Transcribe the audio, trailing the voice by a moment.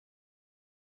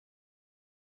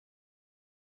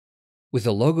With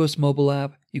the Logos mobile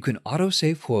app, you can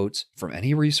auto-save quotes from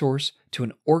any resource to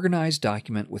an organized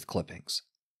document with clippings.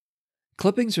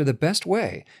 Clippings are the best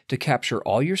way to capture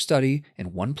all your study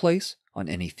in one place on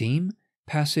any theme,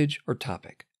 passage, or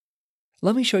topic.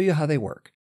 Let me show you how they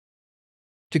work.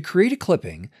 To create a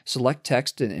clipping, select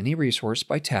text in any resource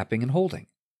by tapping and holding.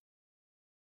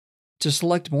 To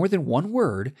select more than one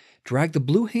word, drag the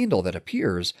blue handle that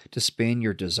appears to span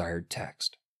your desired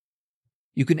text.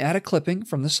 You can add a clipping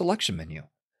from the selection menu.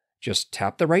 Just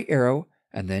tap the right arrow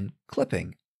and then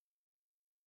Clipping,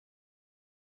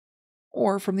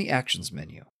 or from the Actions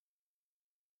menu.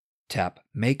 Tap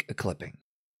Make a Clipping.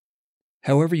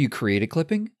 However you create a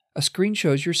clipping, a screen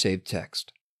shows your saved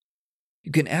text.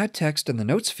 You can add text in the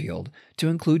Notes field to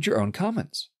include your own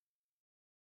comments.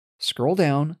 Scroll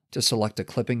down to select a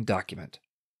clipping document.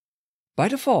 By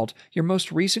default, your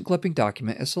most recent clipping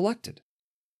document is selected.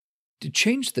 To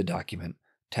change the document,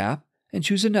 tap and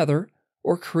choose another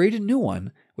or create a new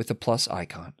one with the plus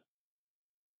icon.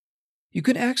 You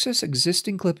can access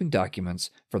existing clipping documents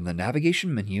from the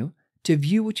navigation menu to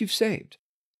view what you've saved.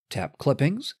 Tap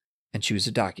Clippings and choose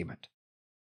a document.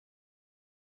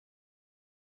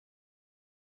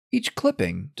 Each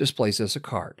clipping displays as a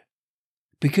card.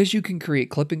 Because you can create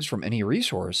clippings from any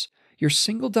resource, your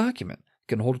single document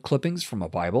can hold clippings from a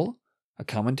Bible, a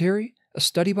commentary, a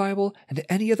study Bible, and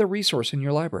any other resource in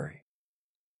your library.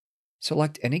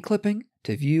 Select any clipping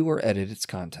to view or edit its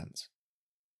contents.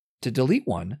 To delete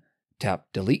one, tap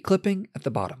Delete Clipping at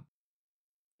the bottom.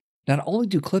 Not only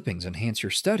do clippings enhance your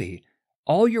study,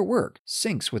 all your work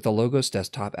syncs with the Logos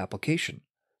desktop application,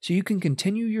 so you can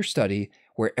continue your study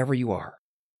wherever you are.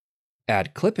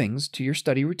 Add clippings to your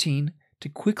study routine to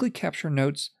quickly capture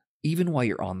notes even while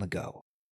you're on the go.